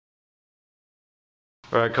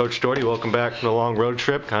All right, Coach Daugherty, welcome back from the long road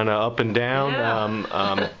trip, kind of up and down.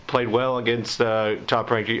 Yeah. Played well against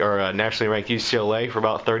top-ranked or nationally ranked UCLA for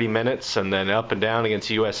about 30 minutes, and then up and down against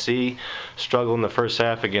USC. Struggled in the first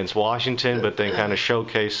half against Washington, but then kind of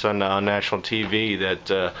showcased on national TV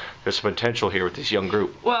that there's some potential here with this young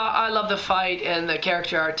group. Well, I love the fight and the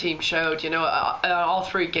character our team showed. All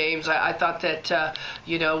three games, I thought that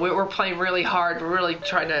we're playing really hard. We're really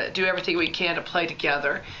trying to do everything we can to play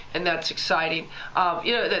together, and that's exciting.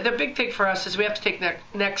 The big thing for us is we have to take the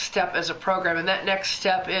next step as a program, and that next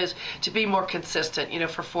step is to be more consistent,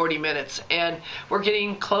 for 40 minutes. And we're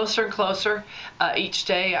getting closer and closer each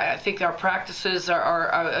day. I think our practices are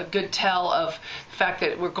a good tell of the fact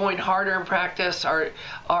that we're going harder in practice.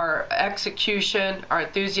 Our execution, our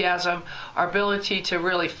enthusiasm, our ability to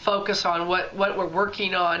really focus on what we're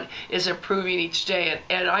working on is improving each day.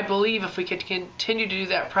 And I believe if we could continue to do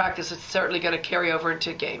that practice, it's certainly going to carry over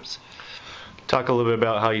into games. Talk a little bit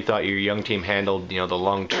about how you thought your young team handled, the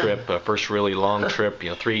long trip, first really long trip,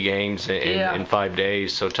 3 games in 5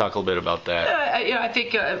 days. So talk a little bit about that. I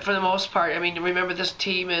think for the most part, remember this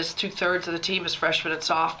team is 2/3 of the team is freshmen and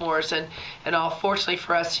sophomores, and fortunately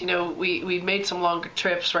for us, we made some long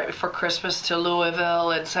trips right before Christmas to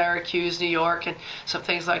Louisville and Syracuse, New York, and some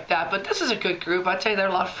things like that. But this is a good group. I'd say they're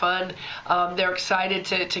a lot of fun. They're excited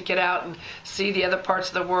to get out and see the other parts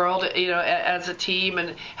of the world, as a team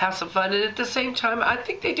and have some fun. And at the same time, I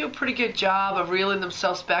think they do a pretty good job of reeling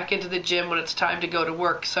themselves back into the gym when it's time to go to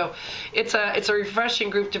work. So it's a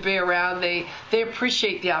refreshing group to be around. They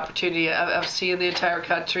appreciate the opportunity of seeing the entire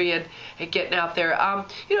country and getting out there.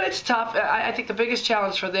 It's tough. I think the biggest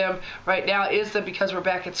challenge for them right now is that because we're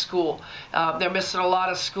back at school, they're missing a lot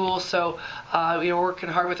of school. So we're working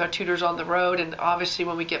hard with our tutors on the road, and obviously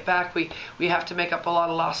when we get back, we have to make up a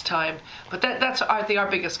lot of lost time. But that's I think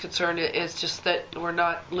our biggest concern is just that we're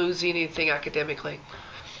not losing anything academically.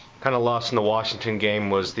 Kind of lost in the Washington game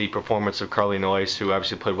was the performance of Carly Noyce, who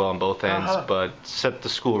obviously played well on both ends, but set the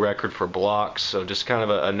school record for blocks. So just kind of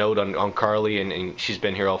a note on Carly, and she's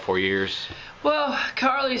been here all 4 years. Well,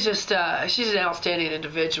 Carly's just, she's an outstanding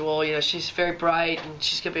individual. She's very bright, and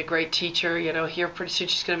she's going to be a great teacher. Here pretty soon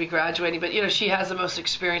she's going to be graduating. But, she has the most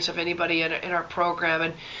experience of anybody in our program.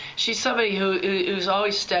 And she's somebody who's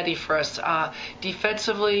always steady for us.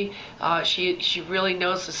 Defensively, she really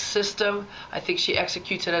knows the system. I think she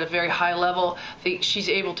executes it at a very high level. I think she's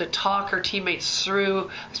able to talk her teammates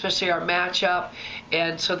through, especially our matchup,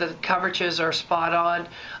 and so that the coverages are spot on.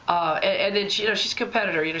 And then, she's a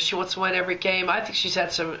competitor. She wants to win every game. I think she's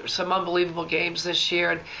had some unbelievable games this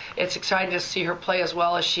year, and it's exciting to see her play as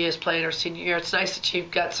well as she is playing her senior year. It's nice that she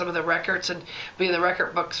got some of the records and be in the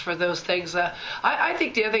record books for those things. I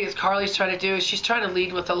think the other thing is Carly's trying to do is she's trying to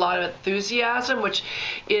lead with a lot of enthusiasm, which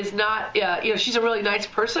is not, she's a really nice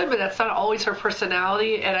person, but that's not always her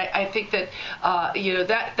personality. And I think that,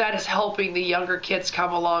 that is helping the younger kids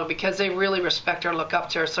come along because they really respect her and look up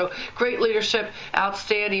to her. So great leadership,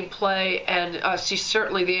 outstanding play, and she's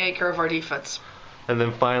certainly the anchor of our defense. And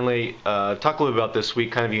then finally, talk a little bit about this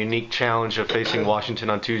week, kind of a unique challenge of facing Washington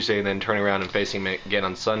on Tuesday and then turning around and facing them again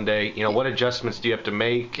on Sunday. What adjustments do you have to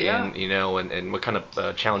make, and what kind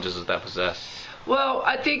of challenges does that possess? Well,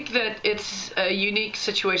 I think that it's a unique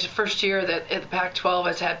situation. First year that the Pac-12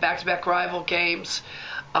 has had back-to-back rival games.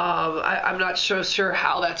 I'm not so sure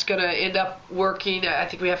how that's going to end up working. I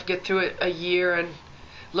think we have to get through it a year and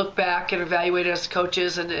look back and evaluate it as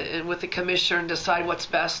coaches and with the commissioner and decide what's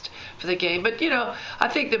best for the game. But, I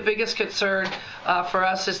think the biggest concern for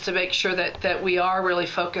us is to make sure that we are really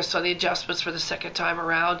focused on the adjustments for the second time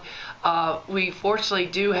around. We fortunately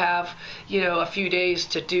do have, a few days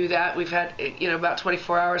to do that. We've had, about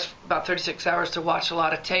 24 hours, about 36 hours to watch a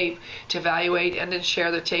lot of tape, to evaluate, and then share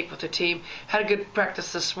the tape with the team. Had a good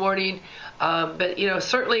practice this morning. But,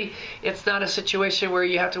 certainly it's not a situation where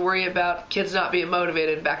you have to worry about kids not being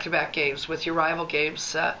motivated in back-to-back games with your rival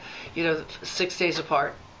games, 6 days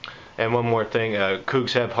apart. And one more thing,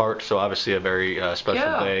 Cougs have heart, so obviously a very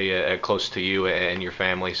special day close to you and your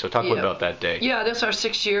family. So talk a little about that day. Yeah, this is our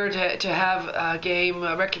 6th year to have a game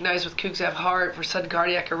recognized with Cougs have heart for sudden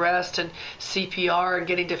cardiac arrest and CPR and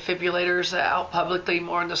getting defibrillators out publicly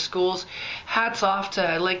more in the schools. Hats off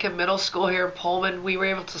to Lincoln Middle School here in Pullman. We were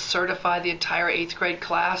able to certify the entire 8th grade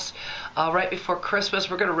class right before Christmas.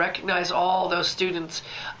 We're going to recognize all those students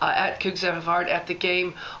at Cougs have heart at the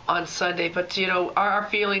game on Sunday. But, our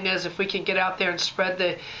feeling is if we can get out there and spread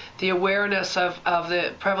the awareness of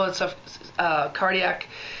the prevalence of cardiac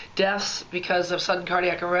deaths because of sudden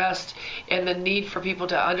cardiac arrest and the need for people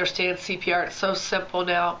to understand CPR. It's so simple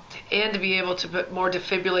now. and to be able to put more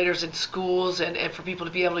defibrillators in schools and for people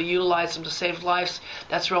to be able to utilize them to save lives.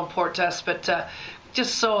 That's real important to us. But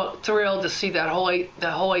just so thrilled to see that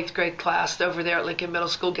the whole eighth grade class over there at Lincoln Middle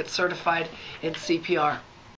School get certified in CPR.